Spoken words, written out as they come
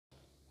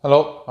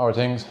Hello, how are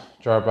things?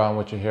 Gerard Browne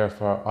with you here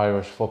for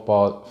Irish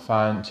Football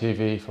Fan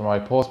TV for my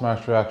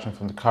post-match reaction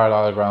from the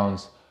Carlisle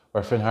grounds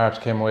where Finn Harps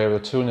came away with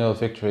a 2-0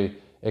 victory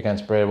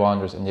against Bray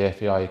Wanderers in the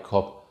FAI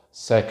Cup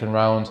second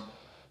round.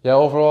 Yeah,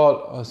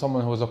 overall, as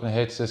someone who was looking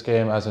ahead to this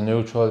game as a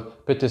neutral, a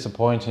bit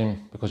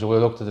disappointing because you would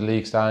have looked at the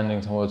league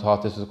standings and would have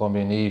thought this was going to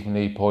be an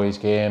evenly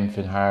poised game.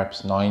 Finn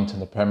Harps 9th in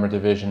the Premier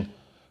Division,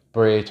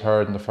 Bray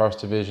 3rd in the First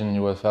Division.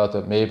 You would have felt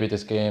that maybe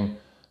this game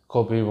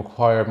could be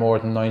required more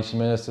than 90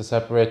 minutes to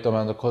separate them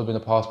and there could have been a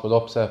possible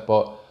upset,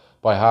 but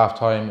by half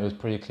time it was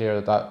pretty clear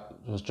that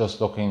was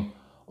just looking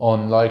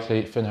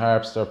unlikely. Finn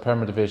Harps, their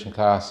Premier Division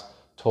class,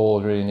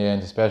 told really in the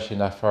end, especially in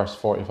that first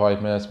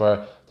 45 minutes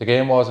where the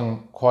game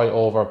wasn't quite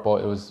over,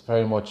 but it was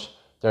very much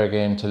their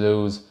game to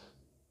lose.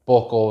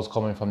 Both goals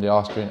coming from the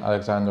Austrian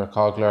Alexander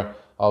Kogler,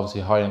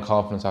 obviously high in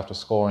confidence after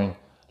scoring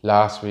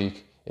last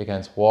week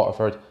against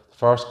Waterford. The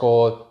first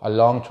goal, a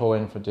long throw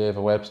in for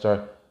David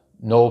Webster.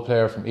 No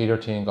player from either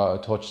team got a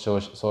touch to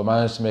it, so it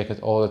managed to make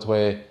it all its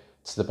way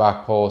to the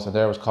back post, and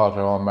there was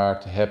Cogler on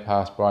mark to head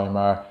past Brian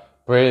Maher.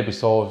 Bray would be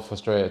so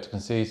frustrated to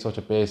concede such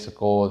a basic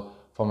goal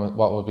from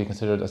what would be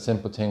considered a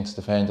simple thing to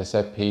defend, a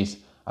set piece,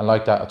 and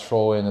like that, a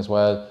throw in as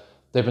well.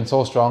 They've been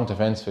so strong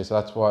defensively, so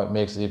that's what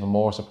makes it even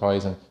more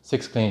surprising.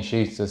 6 clean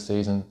sheets this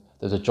season.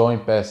 There's a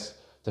joint best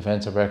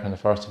defensive record in the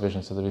First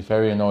Division, so they'll be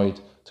very annoyed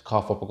to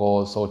cough up a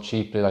goal so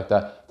cheaply like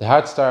that. They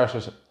had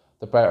started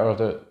the better of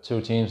the two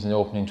teams in the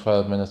opening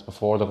 12 minutes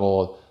before the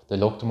goal. They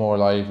looked more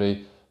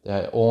lively,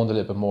 they owned a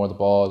little bit more of the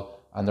ball,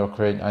 and they were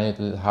creating any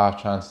little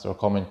half chances that were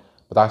coming.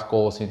 But that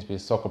goal seemed to be a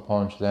sucker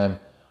punch for them.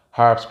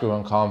 Harps grew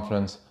in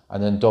confidence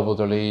and then doubled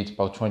their lead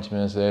about 20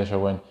 minutes later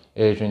when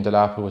Adrian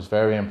Delap, who was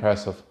very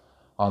impressive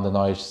on the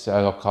night,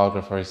 set up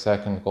Cogler for his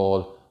second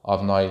goal of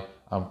the night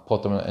and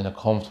put them in a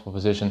comfortable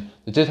position.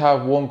 They did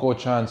have one good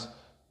chance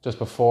just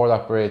before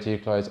that Bray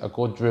equalised, a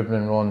good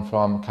dribbling run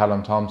from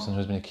Callum Thompson,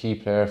 who's been a key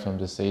player for them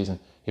this season.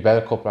 He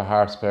bet a couple of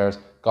Harps players,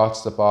 got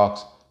to the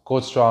box,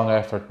 good strong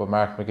effort, but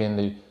Mark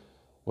McGinley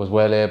was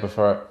well able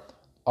for it.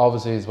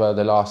 Obviously as well,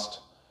 they lost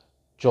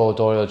Joe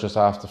Doyle just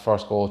after the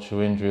first goal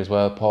through injury as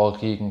well. Paul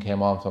Keegan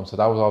came on for them, so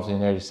that was obviously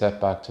an early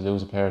setback to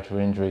lose a player through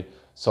injury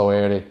so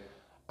early.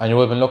 And you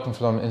would have been looking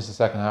for them into the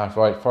second half,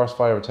 right? First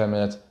 5 or 10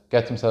 minutes,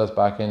 get themselves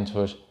back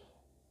into it.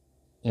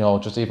 You know,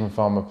 just even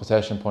from a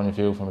possession point of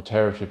view, from a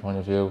territory point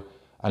of view,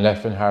 and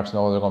let Finn Harps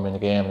know they're going to be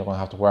in the game and they're going to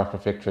have to work for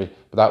victory.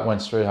 But that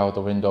went straight out the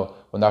window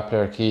when that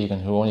player Keegan,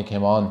 who only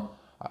came on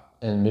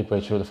in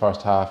midway through the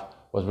first half,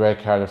 was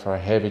red carded for a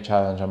heavy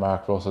challenge on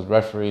Mark Russell. The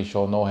referee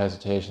showed no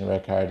hesitation in the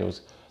red card. It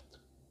was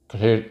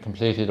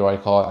completely the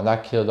right call, and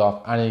that killed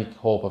off any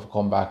hope of a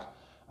comeback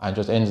and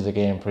just ended the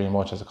game pretty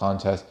much as a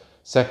contest.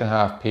 Second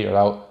half petered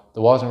out.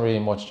 There wasn't really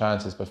much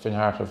chances, but Finn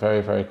Harps were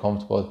very, very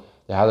comfortable.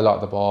 They had a lot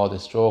of the ball, they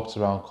stroked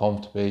around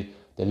comfortably,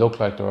 they looked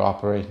like they were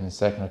operating in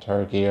second or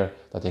third gear,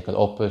 that they could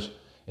up it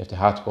if they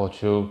had to go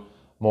through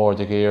more of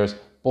the gears.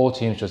 Both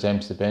teams just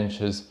emptied the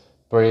benches.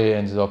 Bray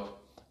ended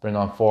up bringing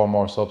on 4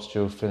 more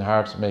substitutes, Finn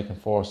Harps making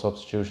 4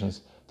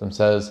 substitutions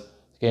themselves.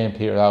 The game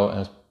petered out,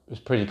 and it was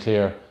pretty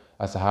clear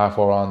as the half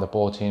wore on that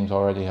both teams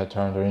already had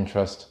turned their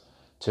interest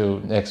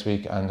to next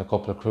week and a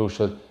couple of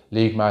crucial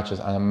league matches,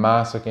 and a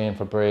massive game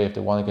for Bray if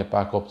they want to get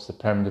back up to the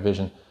Premier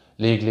Division.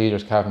 League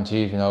leaders Cavan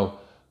TV now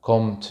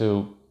come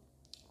to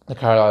the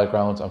Carlisle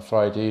grounds on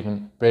Friday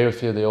evening. Bray will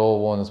feel they owe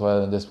one as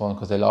well in this one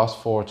because they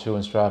lost 4-2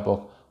 in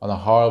Stradbrook on a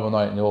horrible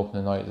night in the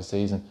opening night of the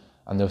season,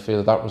 and they'll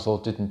feel that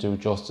result didn't do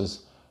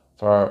justice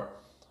for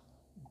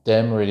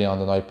them really on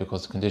the night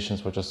because the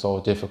conditions were just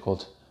so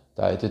difficult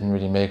that it didn't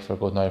really make for a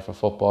good night for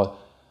football.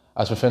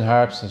 As for Finn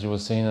Harps, as you will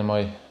have seen in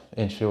my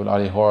interview with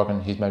Ollie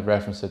Horgan, he's made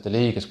reference that the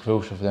league is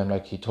crucial for them.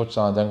 Like he touched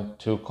on them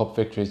 2 cup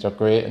victories, they're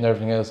great and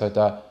everything else like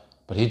that,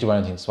 but he'd do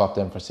anything to swap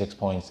them for 6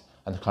 points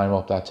and to climb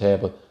up that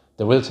table.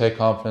 They will take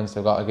confidence.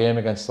 They've got a game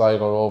against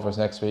Sligo Rovers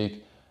next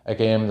week, a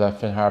game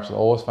that Finn Harps will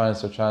always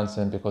fancy their chance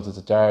in because it's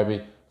a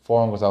derby.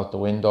 Form goes out the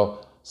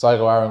window.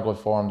 Sligo are in good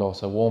form though,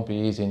 so it won't be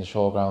easy in the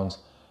showgrounds.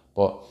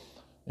 But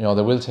you know,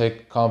 they will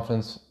take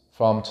confidence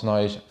from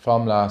tonight,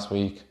 from last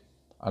week,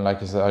 and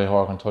like I said, Ollie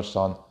Horgan touched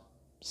on,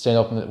 staying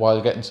up while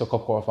getting to a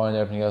cup quarter final and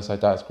everything else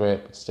like that is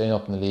great, but staying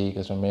up in the league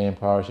is their main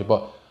priority.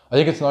 But I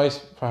think it's nice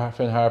for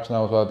Finn Harps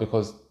now as well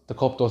because the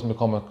cup doesn't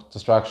become a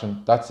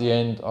distraction. That's the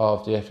end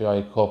of the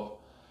FAI Cup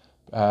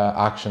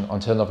action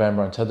until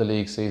November, until the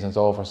league season's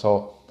over.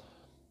 So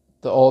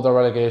all the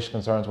relegation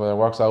concerns, whether it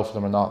works out for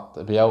them or not,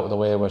 they'll be out of the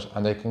way with it,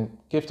 and they can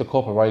give the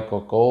cup a right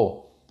good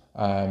go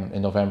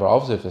in November.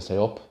 Obviously, if they stay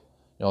up,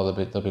 you know,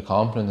 they'll be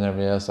confident and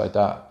everything else like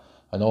that.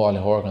 I know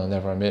Ollie Horgan will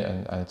never admit,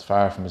 and it's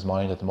far from his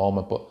mind at the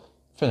moment, but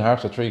Finn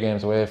Harps are 3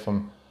 games away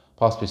from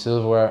possibly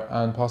silverware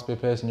and possibly a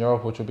place in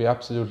Europe, which would be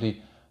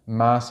absolutely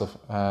massive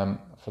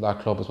for that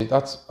club as well.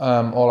 That's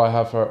all I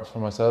have for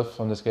myself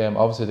from this game.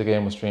 Obviously the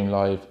game was streamed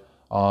live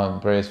on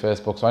Bray's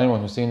Facebook, so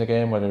anyone who's seen the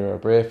game, whether you're a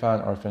Bray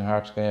fan or a Finn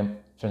Harps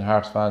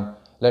fan,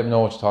 let me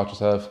know what you thought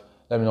yourself,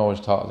 let me know what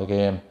you thought of the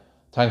game.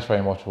 Thanks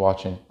very much for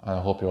watching, and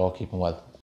I hope you're all keeping well.